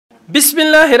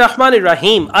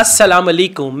Bismillahirrahmanirrahim. Assalamu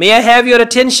alaikum. May I have your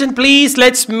attention, please?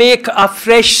 Let's make a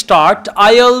fresh start.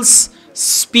 IELTS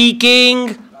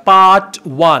speaking part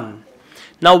 1.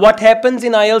 Now, what happens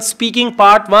in IELTS speaking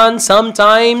part 1?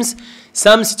 Sometimes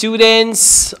some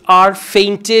students are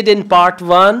fainted in part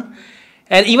 1.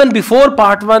 And even before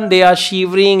part 1, they are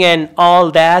shivering and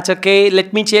all that, okay?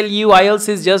 Let me tell you, IELTS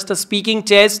is just a speaking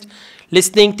test,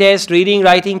 listening test, reading,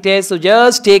 writing test. So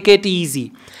just take it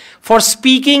easy. For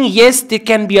speaking, yes, there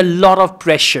can be a lot of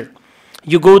pressure.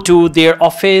 You go to their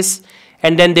office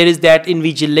and then there is that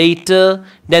invigilator.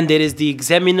 Then there is the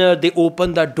examiner. They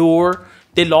open the door.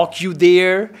 They lock you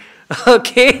there.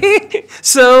 Okay,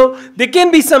 so there can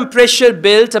be some pressure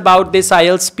built about this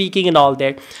IELTS speaking and all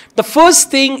that. The first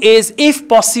thing is, if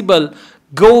possible,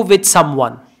 go with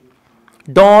someone.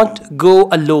 Don't go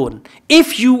alone.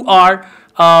 If you are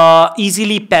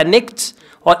easily panicked,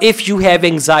 or if you have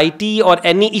anxiety or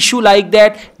any issue like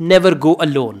that, never go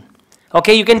alone.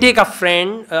 Okay, you can take a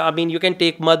friend. You can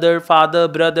take mother, father,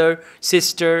 brother,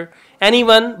 sister,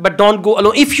 anyone, but don't go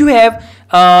alone if you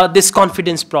have this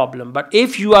confidence problem. But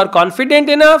if you are confident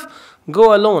enough,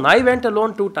 go alone. I went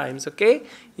alone 2 times, okay?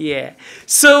 Yeah.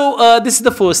 So this is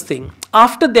the first thing.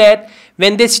 After that,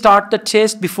 when they start the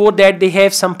test, before that, they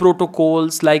have some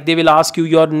protocols, like they will ask you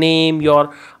your name,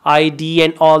 your ID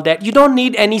and all that. You don't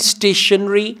need any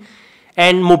stationery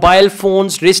and mobile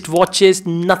phones, wristwatches.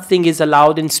 Nothing is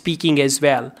allowed in speaking as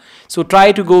well. So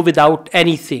try to go without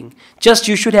anything. Just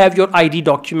you should have your ID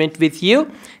document with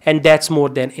you, and that's more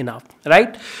than enough,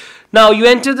 right? Now you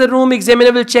enter the room,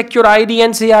 examiner will check your ID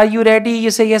and say, are you ready? You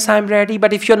say, yes, I'm ready.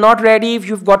 But if you're not ready, if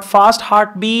you've got fast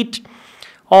heartbeat,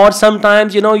 or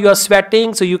sometimes, you are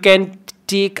sweating, so you can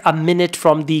take a minute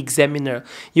from the examiner.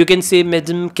 You can say,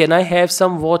 madam, can I have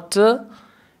some water?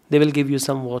 They will give you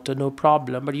some water, no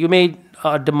problem. But you may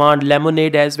demand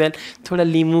lemonade as well. Thoda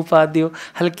limu pa deo,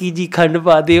 halki ji khand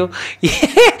pa deo.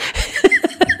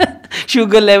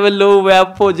 Sugar level low,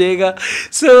 up ho jayega.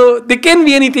 So there can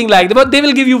be anything like that, but they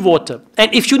will give you water.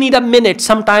 And if you need a minute,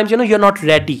 sometimes, you're not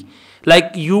ready.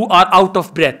 Like you are out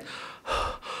of breath.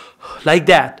 Like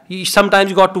that. Sometimes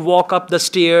you got to walk up the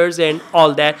stairs and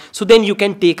all that. So then you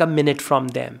can take a minute from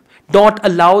them. Don't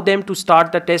allow them to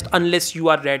start the test unless you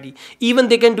are ready. Even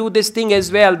they can do this thing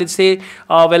as well. They say,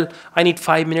 well, I need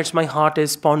 5 minutes. My heart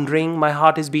is pondering. My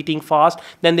heart is beating fast.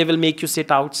 Then they will make you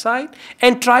sit outside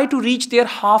and try to reach there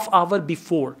half hour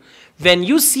before. When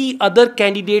you see other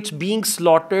candidates being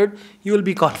slaughtered, you will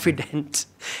be confident.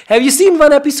 Have you seen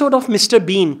one episode of Mr.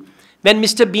 Bean? When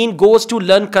Mr. Bean goes to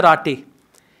learn karate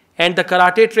and the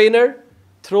karate trainer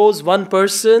throws one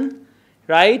person,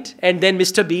 right? And then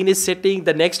Mr. Bean is sitting,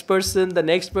 the next person, the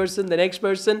next person, the next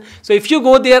person. So if you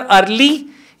go there early,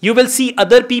 you will see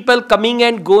other people coming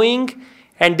and going,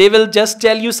 and they will just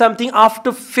tell you something.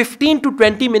 After 15 to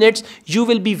 20 minutes, you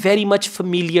will be very much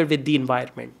familiar with the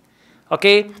environment.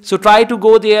 Okay, so try to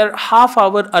go there half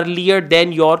hour earlier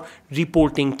than your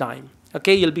reporting time.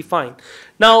 Okay, you'll be fine.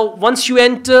 Now, once you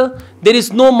enter, there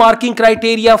is no marking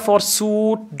criteria for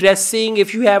suit, dressing.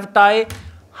 If you have tie,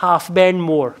 half band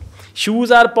more.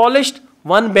 Shoes are polished,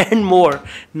 1 band more.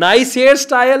 Nice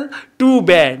hairstyle, 2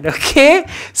 band. Okay,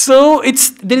 so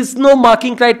there is no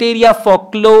marking criteria for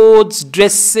clothes,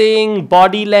 dressing,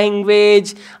 body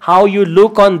language, how you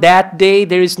look on that day.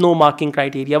 There is no marking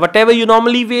criteria. Whatever you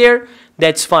normally wear,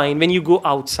 that's fine when you go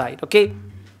outside. Okay.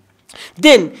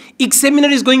 Then examiner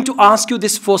is going to ask you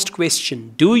this first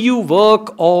question. Do you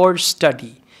work or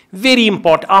study? Very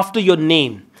important, after your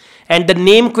name. And the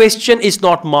name question is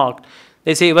not marked.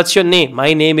 They say, what's your name?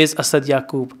 My name is Asad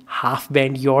Yaqub. Half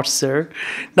band yours, sir.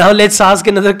 Now let's ask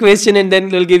another question and then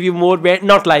we'll give you more band.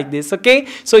 Not like this, okay?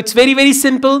 So it's very, very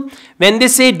simple. When they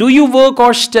say, do you work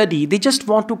or study? They just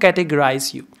want to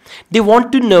categorize you. They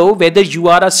want to know whether you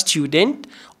are a student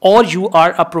or you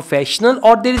are a professional,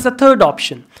 or there is a third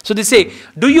option. So they say,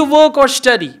 do you work or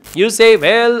study? You say,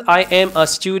 well, I am a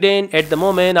student. At the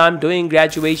moment, I'm doing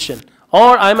graduation.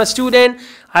 Or I'm a student,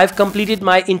 I've completed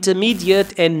my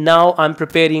intermediate and now I'm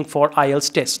preparing for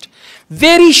IELTS test.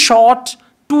 Very short,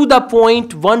 to the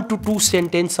point, 1 to 2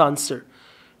 sentence answer.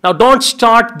 Now don't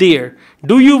start there.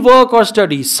 Do you work or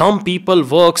study? Some people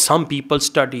work, some people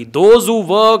study. Those who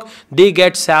work, they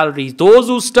get salaries. Those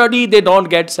who study, they don't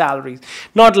get salaries.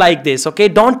 Not like this, okay?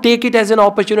 Don't take it as an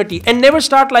opportunity and never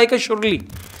start like a Shurli.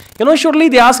 Surely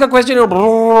they ask a question, then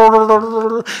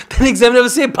the examiner will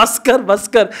say,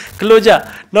 Baskar,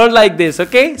 closure. Not like this,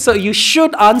 okay? So you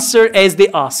should answer as they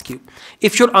ask you.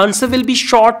 If your answer will be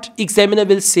short, examiner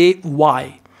will say,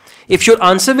 why? If your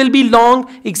answer will be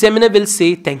long, examiner will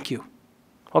say, thank you.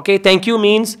 Okay, thank you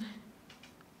means,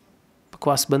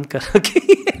 bakwas band kar,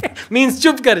 okay? means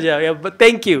chup kar jao. Yeah, but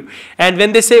thank you. And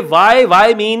when they say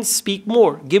why means speak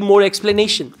more, give more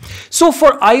explanation. So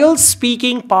for IELTS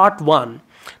speaking part 1,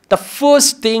 the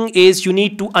first thing is you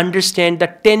need to understand the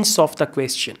tense of the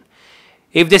question.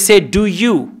 If they say do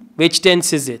you, which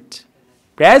tense is it?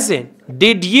 Present.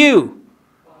 Did you?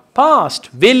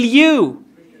 Past. Will you?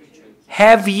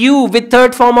 Have you with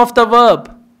third form of the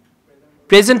verb?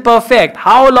 Present perfect.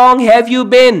 How long have you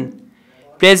been?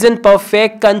 Present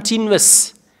perfect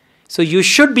continuous. So you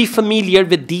should be familiar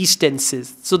with these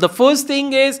tenses. So the first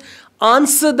thing is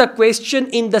answer the question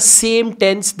in the same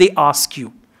tense they ask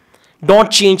you.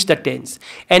 Don't change the tense.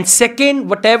 And second,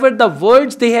 whatever the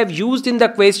words they have used in the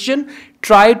question,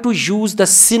 try to use the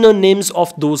synonyms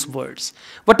of those words.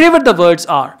 Whatever the words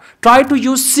are, try to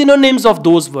use synonyms of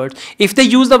those words. If they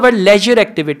use the word leisure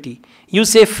activity, you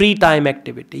say free time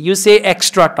activity, you say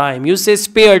extra time, you say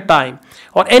spare time,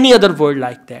 or any other word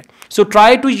like that. So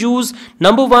try to use,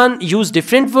 number one, use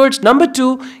different words. Number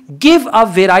two, give a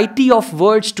variety of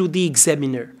words to the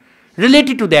examiner.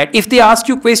 Related to that, if they ask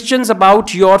you questions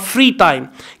about your free time,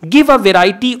 give a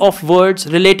variety of words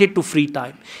related to free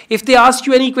time. If they ask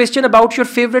you any question about your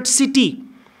favorite city,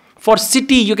 for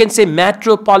city you can say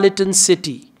metropolitan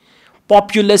city,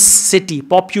 populous city,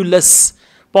 populous,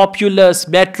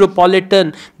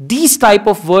 metropolitan. These type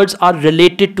of words are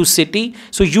related to city.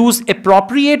 So use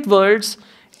appropriate words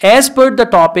as per the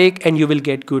topic and you will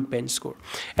get good pen score.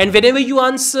 And whenever you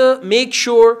answer, make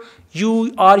sure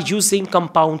you are using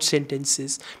compound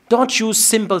sentences. Don't use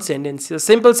simple sentences.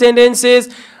 Simple sentences,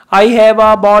 I have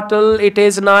a bottle, it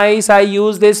is nice, I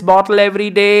use this bottle every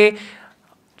day,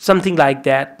 something like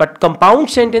that. But compound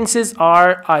sentences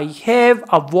are, I have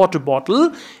a water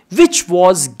bottle which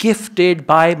was gifted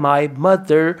by my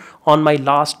mother on my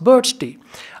last birthday.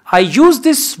 I use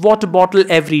this water bottle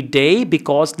every day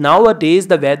because nowadays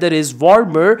the weather is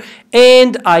warmer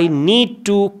and I need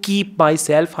to keep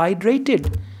myself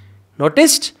hydrated.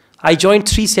 Noticed? I joined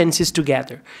three sentences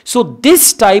together. So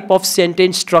this type of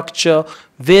sentence structure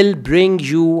will bring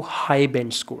you high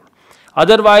band score.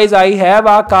 Otherwise, I have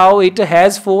a cow, it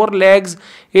has 4 legs,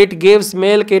 it gives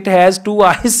milk, it has 2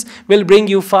 eyes, will bring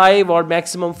you 5 or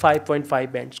maximum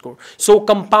 5.5 band score. So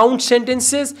compound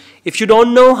sentences, if you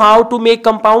don't know how to make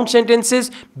compound sentences,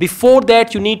 before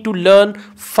that you need to learn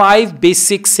 5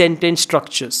 basic sentence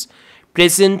structures.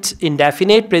 Present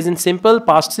indefinite, present simple,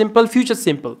 past simple, future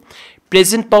simple,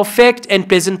 present perfect and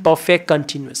present perfect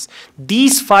continuous.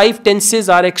 These 5 tenses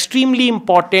are extremely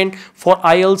important for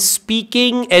IELTS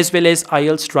speaking as well as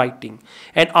IELTS writing.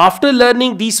 And after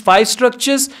learning these 5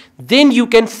 structures, then you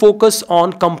can focus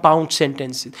on compound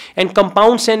sentences. And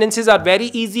compound sentences are very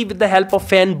easy with the help of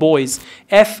fanboys.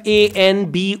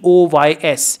 FANBOYS.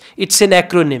 It's an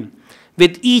acronym.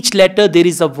 With each letter there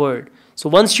is a word. So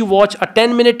once you watch a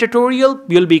 10-minute tutorial,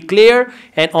 you'll be clear,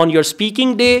 and on your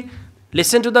speaking day,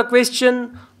 listen to the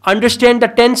question, understand the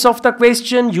tense of the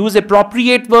question, use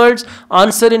appropriate words,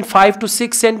 answer in 5 to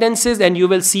 6 sentences, and you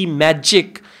will see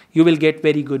magic. You will get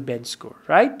very good band score,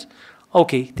 right?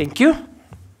 Okay, thank you.